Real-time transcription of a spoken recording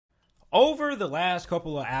Over the last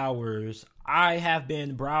couple of hours, I have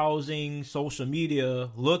been browsing social media,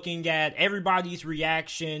 looking at everybody's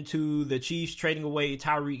reaction to the Chiefs trading away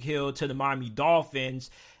Tyreek Hill to the Miami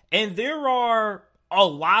Dolphins. And there are a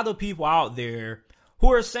lot of people out there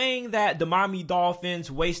who are saying that the Miami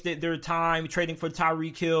Dolphins wasted their time trading for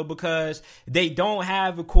Tyreek Hill because they don't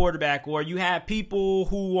have a quarterback. Or you have people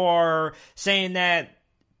who are saying that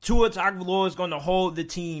Tua Tagovailoa is going to hold the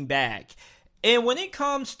team back. And when it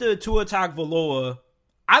comes to Tua Tagovailoa,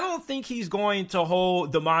 I don't think he's going to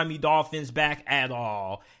hold the Miami Dolphins back at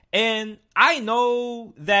all. And I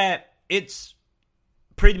know that it's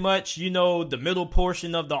pretty much, the middle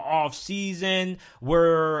portion of the offseason.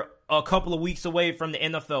 We're a couple of weeks away from the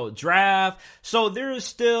NFL draft. So there is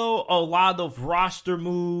still a lot of roster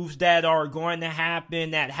moves that are going to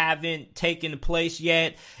happen that haven't taken place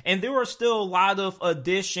yet. And there are still a lot of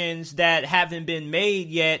additions that haven't been made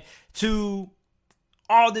yet to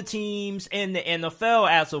all the teams in the NFL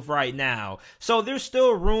as of right now. So there's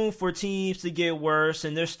still room for teams to get worse,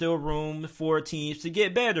 and there's still room for teams to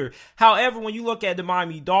get better. However, when you look at the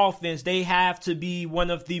Miami Dolphins, they have to be one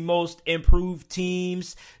of the most improved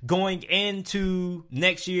teams going into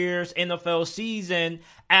next year's NFL season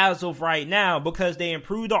as of right now, because they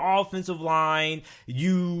improved the offensive line.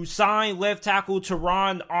 You signed left tackle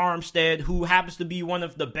Teron Armstead, who happens to be one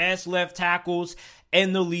of the best left tackles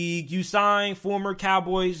in the league. You signed former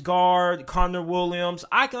Cowboys guard Connor Williams.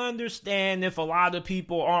 I can understand if a lot of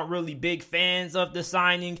people aren't really big fans of the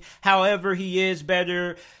signing. However, he is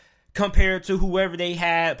better compared to whoever they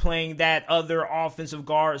had playing that other offensive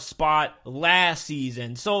guard spot last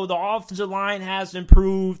season. So the offensive line has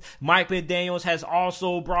improved. Mike McDaniels has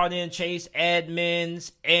also brought in Chase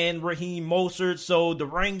Edmonds and Raheem Mostert. So the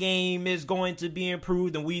run game is going to be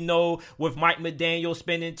improved. And we know with Mike McDaniels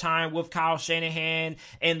spending time with Kyle Shanahan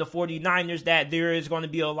and the 49ers that there is going to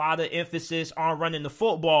be a lot of emphasis on running the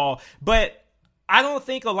football. But I don't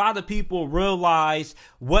think a lot of people realize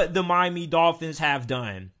what the Miami Dolphins have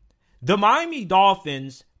done. The Miami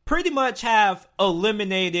Dolphins pretty much have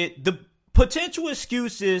eliminated the potential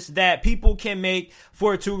excuses that people can make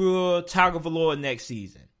for Tua Tagovailoa next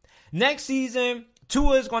season. Next season,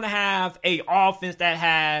 Tua is going to have an offense that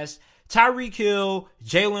has Tyreek Hill,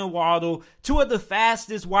 Jalen Waddle, two of the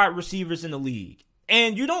fastest wide receivers in the league.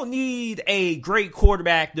 And you don't need a great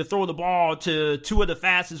quarterback to throw the ball to two of the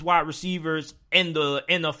fastest wide receivers in the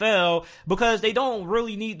NFL, because they don't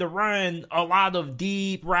really need to run a lot of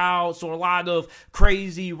deep routes or a lot of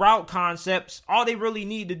crazy route concepts. All they really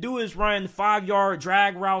need to do is run 5-yard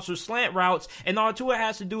drag routes or slant routes, and all Tua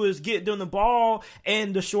has to do is get them the ball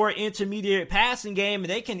in the short intermediate passing game, and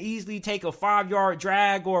they can easily take a 5-yard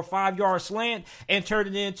drag or a 5-yard slant and turn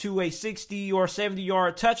it into a 60 or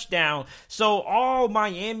 70-yard touchdown. So all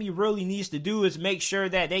Miami really needs to do is make sure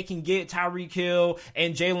that they can get Tyreek Hill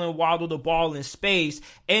and Jalen Waddle the ball in space.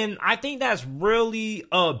 And I think that's really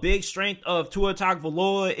a big strength of Tua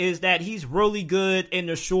Tagovailoa, is that he's really good in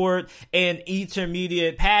the short and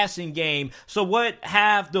intermediate passing game. So what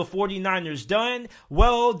have the 49ers done?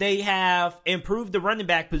 Well, they have improved the running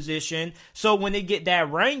back position. So when they get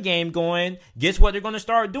that run game going, guess what they're going to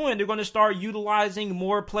start doing? They're going to start utilizing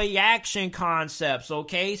more play action concepts,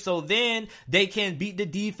 okay? So then they can beat the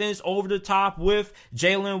defense over the top with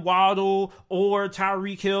Jalen Waddle or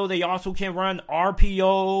Tyreek Hill. They also can run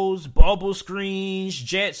RPOs, bubble screens,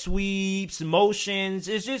 jet sweeps, motions.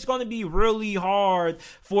 It's just going to be really hard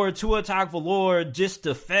for Tua Tagovailoa just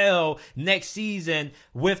to fail next season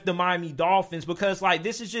with the Miami Dolphins, because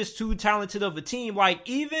this is just too talented of a team.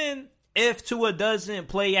 Even if Tua doesn't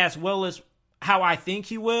play as well as how I think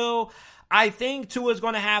he will, I think Tua is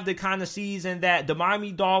going to have the kind of season that the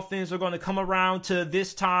Miami Dolphins are going to come around to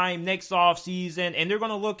this time next offseason, and they're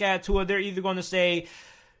going to look at Tua. They're either going to say,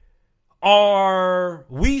 are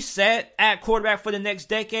we set at quarterback for the next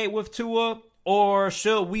decade with Tua, or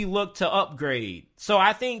should we look to upgrade? So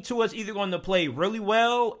I think Tua's either going to play really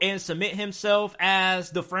well and submit himself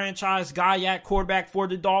as the franchise guy at quarterback for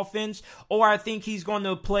the Dolphins, or I think he's going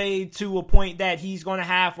to play to a point that he's going to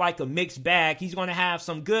have a mixed bag. He's going to have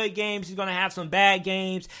some good games, he's going to have some bad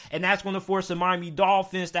games, and that's going to force the Miami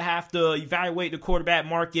Dolphins to have to evaluate the quarterback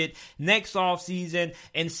market next offseason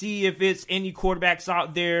and see if it's any quarterbacks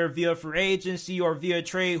out there via free agency or via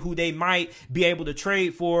trade who they might be able to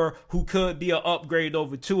trade for, who could be an upgrade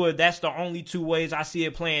over Tua. That's the only two ways I see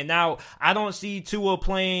it playing out. I don't see Tua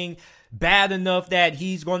playing bad enough that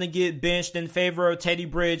he's going to get benched in favor of Teddy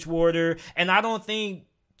Bridgewater, and I don't think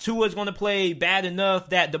Tua is going to play bad enough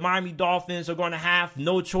that the Miami Dolphins are going to have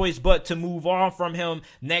no choice but to move on from him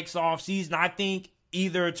next offseason. I think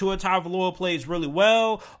either Tua Tagovailoa plays really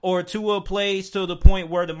well or Tua plays to the point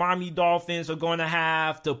where the Miami Dolphins are going to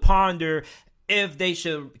have to ponder if they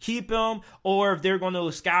should keep him or if they're going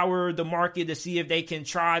to scour the market to see if they can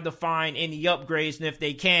try to find any upgrades. And if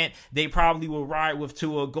they can't, they probably will ride with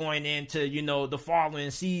Tua going into, the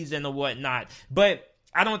following season or whatnot. But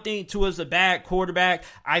I don't think Tua's a bad quarterback.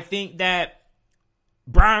 I think that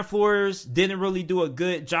Brian Flores didn't really do a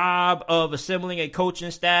good job of assembling a coaching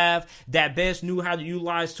staff that best knew how to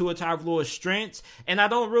utilize Tua Tagovailoa's strengths. And I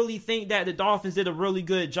don't really think that the Dolphins did a really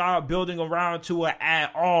good job building around Tua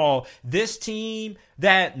at all. This team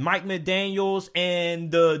that Mike McDaniels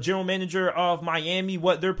and the general manager of Miami,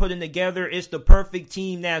 what they're putting together is the perfect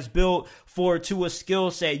team that's built for Tua's skill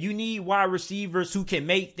set. You need wide receivers who can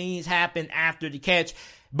make things happen after the catch,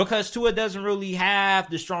 because Tua doesn't really have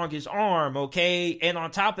the strongest arm, okay? And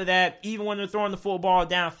on top of that, even when they're throwing the football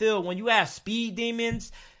downfield, when you have speed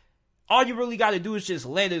demons, all you really got to do is just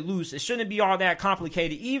let it loose. It shouldn't be all that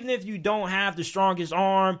complicated. Even if you don't have the strongest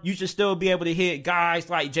arm, you should still be able to hit guys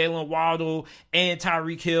like Jalen Waddle and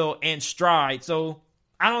Tyreek Hill and stride. So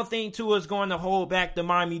I don't think Tua is going to hold back the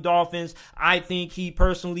Miami Dolphins. I think he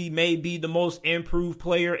personally may be the most improved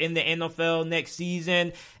player in the NFL next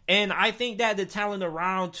season. And I think that the talent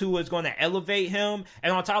around Tua is going to elevate him.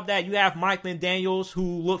 And on top of that, you have Mike McDaniels,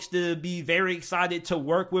 who looks to be very excited to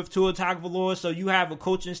work with Tua Tagovailoa. So you have a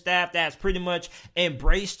coaching staff that's pretty much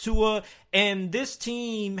embraced Tua. And this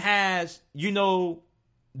team has,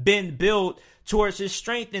 been built towards his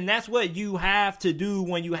strength, and that's what you have to do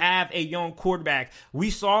when you have a young quarterback. We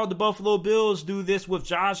saw the Buffalo Bills do this with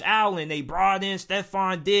Josh Allen. They brought in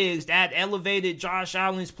Stephon Diggs. That elevated Josh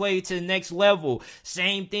Allen's play to the next level.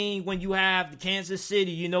 Same thing when you have Kansas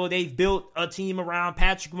City. They've built a team around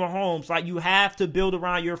Patrick Mahomes. Like, you have to build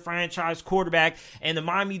around your franchise quarterback, and the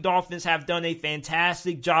Miami Dolphins have done a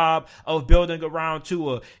fantastic job of building around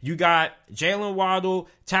Tua. You got Jalen Waddle,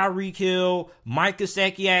 Tyreek Hill, Mike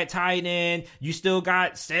Gesicki at tight end. You still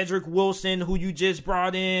got Cedric Wilson, who you just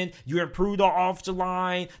brought in. You improved the offensive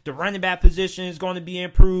line. The running back position is going to be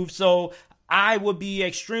improved. So I would be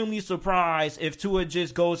extremely surprised if Tua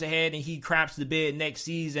just goes ahead and he craps the bed next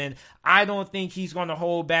season. I don't think he's going to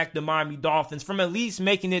hold back the Miami Dolphins from at least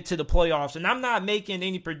making it to the playoffs. And I'm not making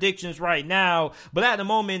any predictions right now, but at the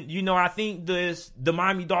moment, I think the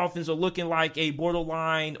Miami Dolphins are looking like a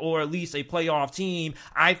borderline or at least a playoff team.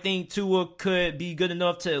 I think Tua could be good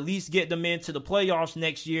enough to at least get them into the playoffs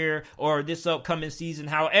next year or this upcoming season.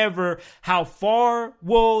 However, how far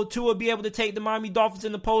will Tua be able to take the Miami Dolphins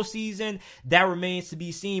in the postseason? That remains to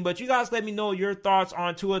be seen. But you guys let me know your thoughts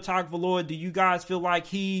on Tua Tagovailoa. Do you guys feel like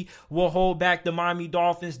he will hold back the Miami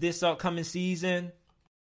Dolphins this upcoming season?